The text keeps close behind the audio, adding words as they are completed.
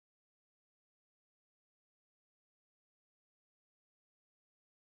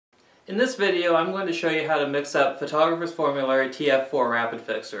In this video, I'm going to show you how to mix up Photographers Formulary TF-4 Rapid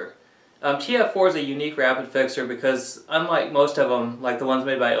Fixer. TF-4 is a unique rapid fixer because, unlike most of them, like the ones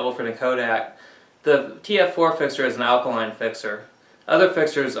made by Ilford and Kodak, the TF-4 fixer is an alkaline fixer. Other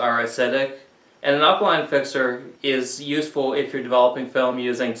fixers are acidic, and an alkaline fixer is useful if you're developing film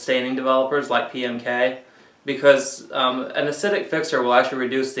using staining developers like PMK, because an acidic fixer will actually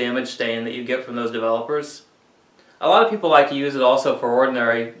reduce the image stain that you get from those developers. A lot of people like to use it also for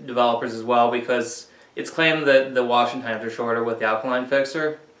ordinary developers as well because it's claimed that the washing times are shorter with the alkaline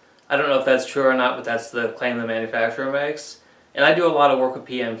fixer. I don't know if that's true or not, but that's the claim the manufacturer makes. And I do a lot of work with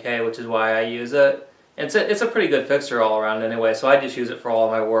PMK, which is why I use it. And it's a pretty good fixer all around anyway, so I just use it for all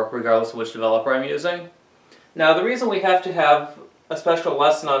of my work regardless of which developer I'm using. Now the reason we have to have a special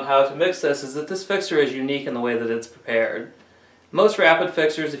lesson on how to mix this is that this fixer is unique in the way that it's prepared. Most rapid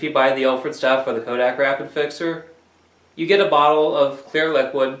fixers, if you buy the Ilford stuff or the Kodak rapid fixer, you get a bottle of clear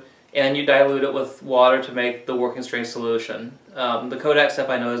liquid and you dilute it with water to make the working strength solution. The Kodak stuff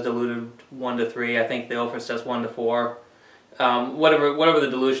I know is diluted 1 to 3. I think the Ilford stuff's 1 to 4. Whatever the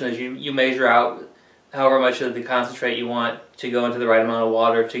dilution is, you measure out however much of the concentrate you want to go into the right amount of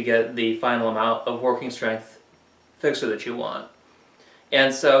water to get the final amount of working strength fixer that you want.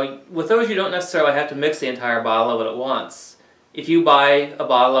 And so with those you don't necessarily have to mix the entire bottle of it at once. If you buy a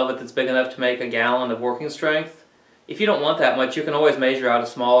bottle of it that's big enough to make a gallon of working strength, if you don't want that much, you can always measure out a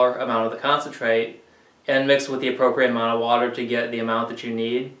smaller amount of the concentrate and mix with the appropriate amount of water to get the amount that you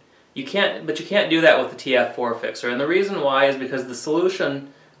need. But you can't do that with the TF-4 fixer. And the reason why is because the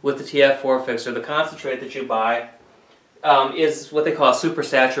solution with the TF-4 fixer, the concentrate that you buy, is what they call a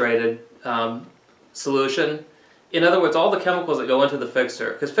supersaturated solution. In other words, all the chemicals that go into the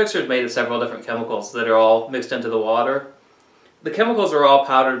fixer, because fixer is made of several different chemicals that are all mixed into the water, the chemicals are all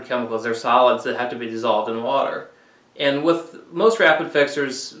powdered chemicals. They're solids that have to be dissolved in water. And with most rapid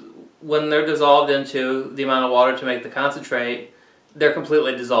fixers, when they're dissolved into the amount of water to make the concentrate, they're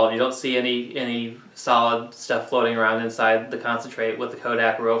completely dissolved. You don't see any solid stuff floating around inside the concentrate with the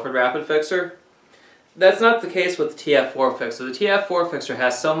Kodak or Crawford rapid fixer. That's not the case with the TF-4 fixer. The TF-4 fixer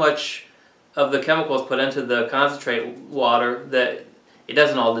has so much of the chemicals put into the concentrate water that it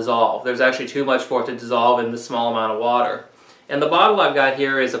doesn't all dissolve. There's actually too much for it to dissolve in this small amount of water. And the bottle I've got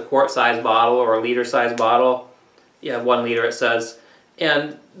here is a quart-sized bottle or a liter-sized bottle. Yeah, 1 liter it says.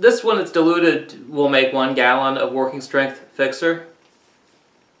 And this, when it's diluted, will make 1 gallon of working strength fixer.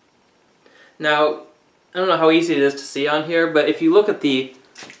 Now, I don't know how easy it is to see on here, but if you look at the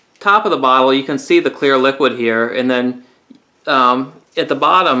top of the bottle, you can see the clear liquid here, and then at the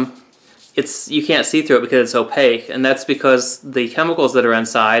bottom, you can't see through it because it's opaque, and that's because the chemicals that are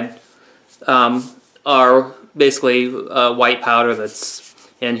inside are basically white powder that's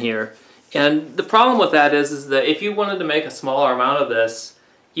in here. And the problem with that is that if you wanted to make a smaller amount of this,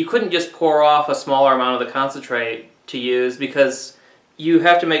 you couldn't just pour off a smaller amount of the concentrate to use because you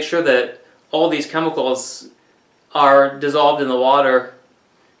have to make sure that all these chemicals are dissolved in the water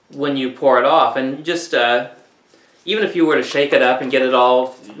when you pour it off. And just even if you were to shake it up and get it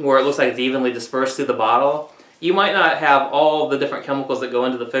all where it looks like it's evenly dispersed through the bottle, you might not have all the different chemicals that go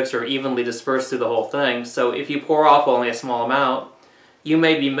into the fixer evenly dispersed through the whole thing. So if you pour off only a small amount, you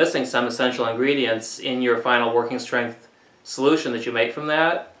may be missing some essential ingredients in your final working strength solution that you make from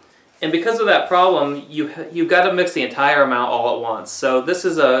that. And because of that problem, you've got to mix the entire amount all at once. So this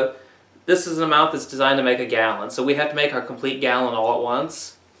is an amount that's designed to make a gallon. So we have to make our complete gallon all at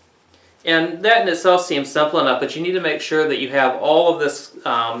once. And that in itself seems simple enough, but you need to make sure that you have all of this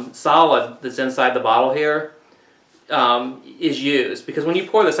solid that's inside the bottle here is used, because when you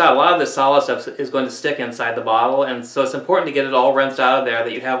pour this out, a lot of this solid stuff is going to stick inside the bottle, and so it's important to get it all rinsed out of there,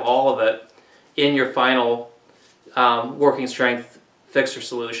 that you have all of it in your final working strength fixer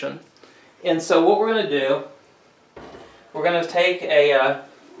solution. And so what we're going to do, we're going to take a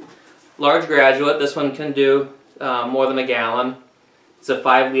large graduate. This one can do more than a gallon. It's a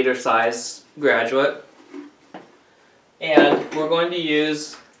 5 liter size graduate, and we're going to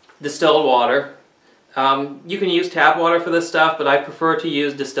use distilled water. You can use tap water for this stuff, but I prefer to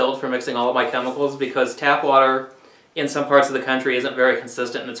use distilled for mixing all of my chemicals because tap water in some parts of the country isn't very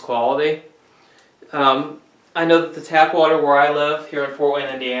consistent in its quality. I know that the tap water where I live, here in Fort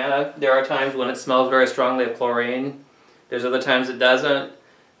Wayne, Indiana, there are times when it smells very strongly of chlorine. There's other times it doesn't.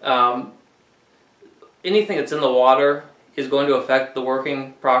 Anything that's in the water is going to affect the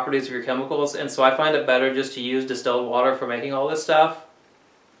working properties of your chemicals, and so I find it better just to use distilled water for making all this stuff.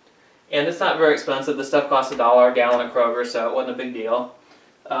 And it's not very expensive. This stuff costs $1 a gallon at Kroger, so it wasn't a big deal.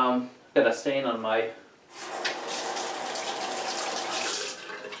 Got a stain on my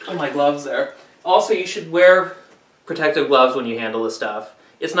gloves there. Also, you should wear protective gloves when you handle this stuff.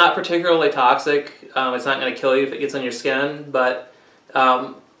 It's not particularly toxic. It's not going to kill you if it gets on your skin, but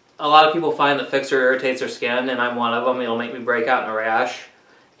a lot of people find that fixer irritates their skin, and I'm one of them. It'll make me break out in a rash.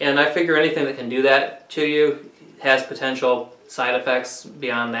 And I figure anything that can do that to you has potential side effects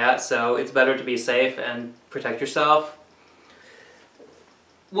beyond that, so it's better to be safe and protect yourself.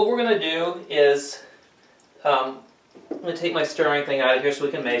 What we're going to do is, I'm going to take my stirring thing out of here so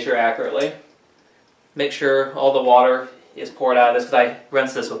we can measure accurately. Make sure all the water is poured out of this, because I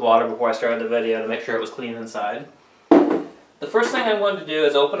rinsed this with water before I started the video to make sure it was clean inside. The first thing I'm going to do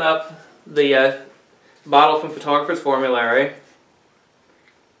is open up the bottle from Photographers Formulary.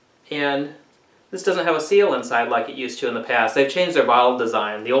 And this doesn't have a seal inside like it used to in the past. They've changed their bottle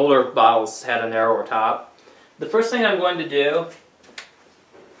design. The older bottles had a narrower top. The first thing I'm going to do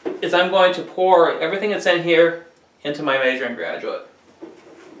is I'm going to pour everything that's in here into my measuring graduate.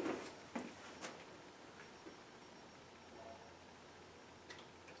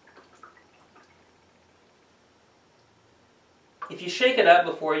 If you shake it up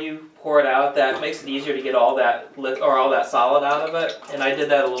before you pour it out, that makes it easier to get all that all that solid out of it. And I did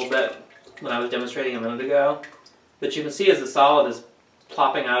that a little bit when I was demonstrating a minute ago. But you can see as the solid is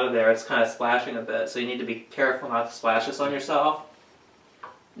plopping out of there, it's kind of splashing a bit. So you need to be careful not to splash this on yourself.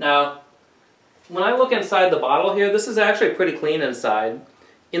 Now, when I look inside the bottle here, this is actually pretty clean inside.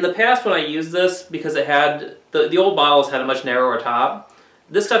 In the past when I used this, because it had, the old bottles had a much narrower top,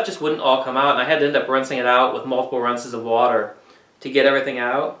 this stuff just wouldn't all come out, and I had to end up rinsing it out with multiple rinses of water to get everything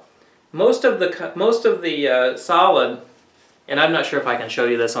out. Most of the solid, and I'm not sure if I can show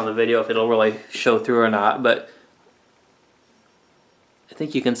you this on the video, if it'll really show through or not, but I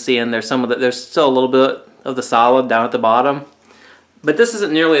think you can see in there there's still a little bit of the solid down at the bottom. But this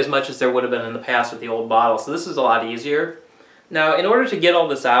isn't nearly as much as there would have been in the past with the old bottle, so this is a lot easier. Now, in order to get all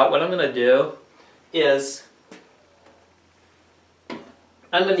this out, what I'm going to do is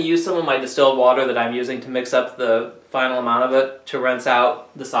I'm going to use some of my distilled water that I'm using to mix up the final amount of it to rinse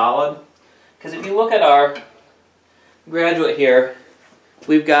out the solid. Because if you look at our graduate here,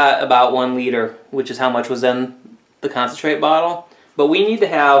 we've got about 1 liter, which is how much was in the concentrate bottle. But we need to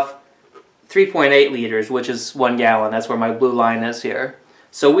have 3.8 liters, which is 1 gallon. That's where my blue line is here.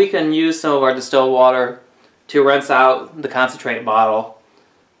 So we can use some of our distilled water to rinse out the concentrate bottle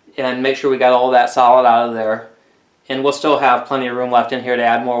and make sure we got all that solid out of there. And we'll still have plenty of room left in here to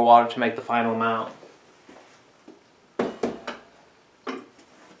add more water to make the final amount.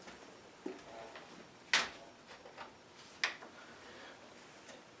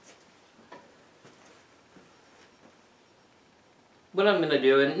 What I'm going to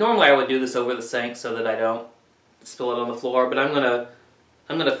do, and normally I would do this over the sink so that I don't spill it on the floor, but I'm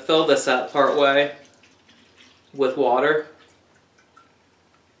going to fill this up part way with water.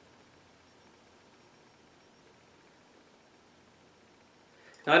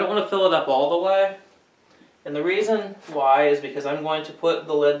 Now I don't want to fill it up all the way, and the reason why is because I'm going to put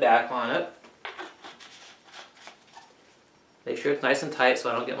the lid back on it. Make sure it's nice and tight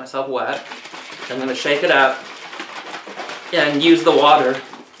so I don't get myself wet. I'm going to shake it up and use the water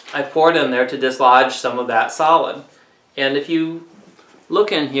I poured in there to dislodge some of that solid. And if you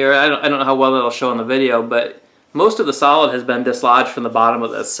look in here, I don't know how well it'll show in the video, but most of the solid has been dislodged from the bottom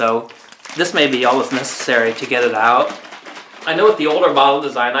of this, so this may be all that's necessary to get it out. I know with the older bottle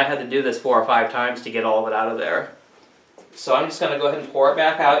design, I had to do this 4 or 5 times to get all of it out of there. So I'm just going to go ahead and pour it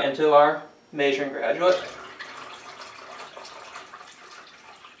back out into our measuring graduate.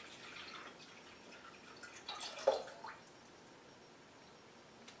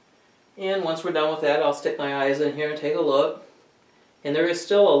 And once we're done with that, I'll stick my eyes in here and take a look. And there is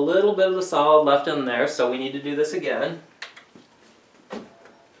still a little bit of the solid left in there, so we need to do this again.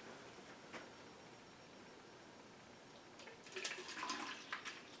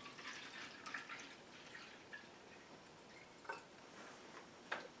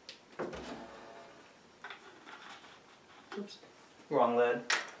 Oops, wrong lid.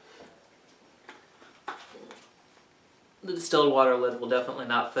 The distilled water lid will definitely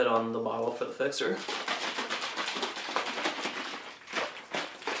not fit on the bottle for the fixer.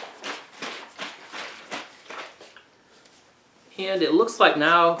 And it looks like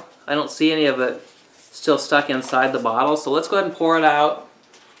now I don't see any of it still stuck inside the bottle, so let's go ahead and pour it out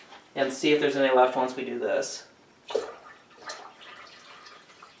and see if there's any left once we do this.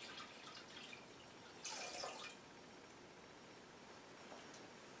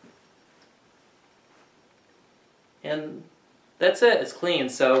 And that's it. It's clean.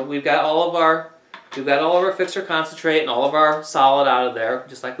 So we've got all of our fixer concentrate and all of our solid out of there,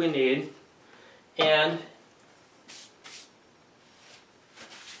 just like we need. And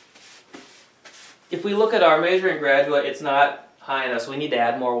if we look at our measuring graduate, it's not high enough, so we need to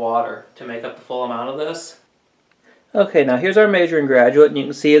add more water to make up the full amount of this. Okay, now here's our measuring graduate, and you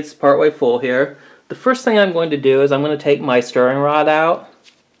can see it's partway full here. The first thing I'm going to do is I'm going to take my stirring rod out,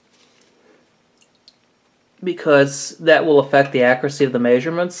 because that will affect the accuracy of the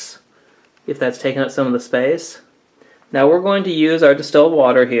measurements if that's taking up some of the space. Now we're going to use our distilled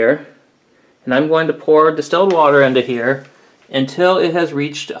water here, and I'm going to pour distilled water into here until it has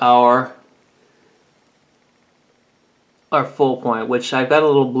reached our full point, which I've got a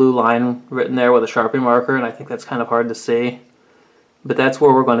little blue line written there with a Sharpie marker, and I think that's kind of hard to see. But that's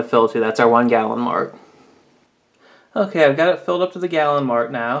where we're going to fill to. That's our 1 gallon mark. Okay, I've got it filled up to the gallon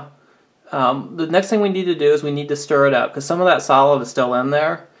mark now. The next thing we need to do is we need to stir it up, because some of that solid is still in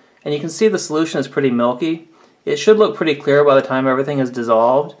there. And you can see the solution is pretty milky. It should look pretty clear by the time everything is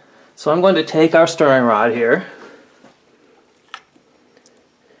dissolved. So I'm going to take our stirring rod here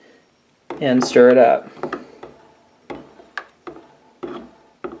and stir it up.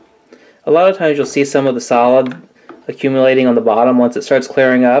 A lot of times you'll see some of the solid accumulating on the bottom once it starts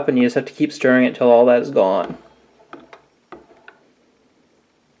clearing up, and you just have to keep stirring it until all that is gone.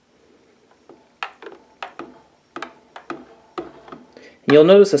 And you'll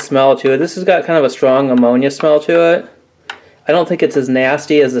notice a smell to it. This has got kind of a strong ammonia smell to it. I don't think it's as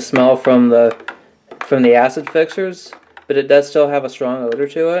nasty as the smell from the acid fixers, but it does still have a strong odor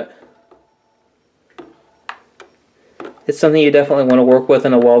to it. It's something you definitely want to work with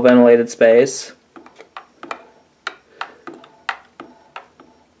in a well-ventilated space.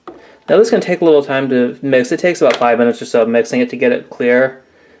 Now this is going to take a little time to mix. It takes about 5 minutes or so of mixing it to get it clear.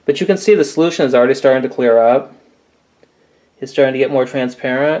 But you can see the solution is already starting to clear up. It's starting to get more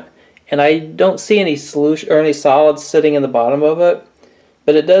transparent. And I don't see any solution or any solids sitting in the bottom of it.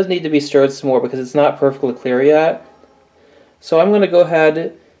 But it does need to be stirred some more because it's not perfectly clear yet. So I'm going to go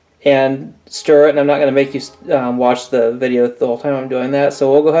ahead and stir it, and I'm not going to make you watch the video the whole time I'm doing that,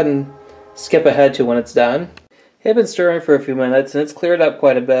 so we'll go ahead and skip ahead to when it's done. I've been stirring for a few minutes, and it's cleared up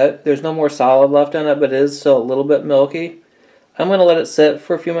quite a bit. There's no more solid left in it, but it is still a little bit milky. I'm going to let it sit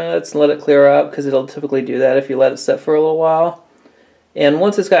for a few minutes and let it clear up, because it'll typically do that if you let it sit for a little while. And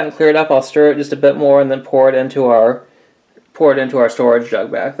once it's gotten cleared up, I'll stir it just a bit more and then pour it into our storage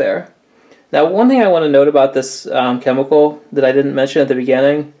jug back there. Now, one thing I want to note about this chemical that I didn't mention at the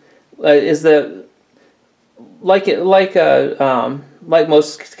beginning is that, like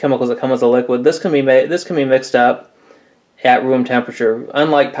most chemicals that come as a liquid, this can be mixed up at room temperature.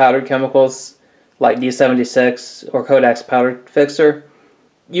 Unlike powdered chemicals like D76 or Kodak's powder fixer,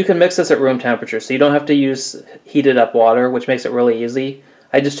 you can mix this at room temperature, so you don't have to use heated up water, which makes it really easy.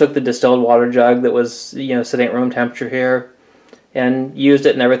 I just took the distilled water jug that was sitting at room temperature here and used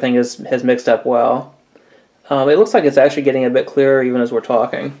it, and everything has mixed up well. It looks like it's actually getting a bit clearer even as we're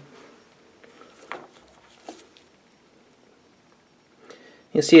talking.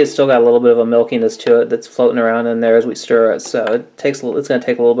 You see it's still got a little bit of a milkiness to it that's floating around in there as we stir it, so it's going to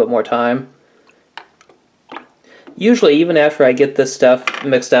take a little bit more time. Usually, even after I get this stuff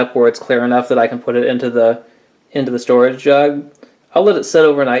mixed up where it's clear enough that I can put it into the storage jug, I'll let it sit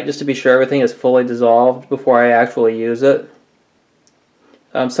overnight just to be sure everything is fully dissolved before I actually use it.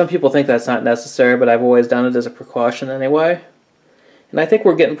 Some people think that's not necessary, but I've always done it as a precaution anyway. And I think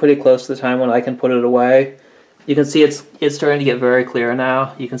we're getting pretty close to the time when I can put it away. You can see it's starting to get very clear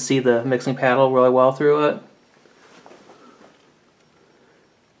now. You can see the mixing paddle really well through it.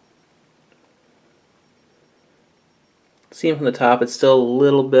 See from the top, it's still a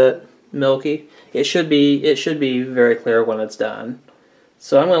little bit milky. It should be very clear when it's done.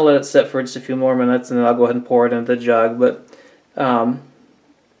 So I'm going to let it sit for just a few more minutes, and then I'll go ahead and pour it into the jug. But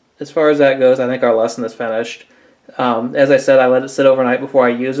as far as that goes, I think our lesson is finished. As I said, I let it sit overnight before I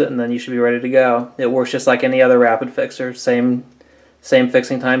use it, and then you should be ready to go. It works just like any other rapid fixer, same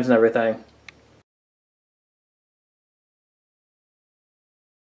fixing times and everything.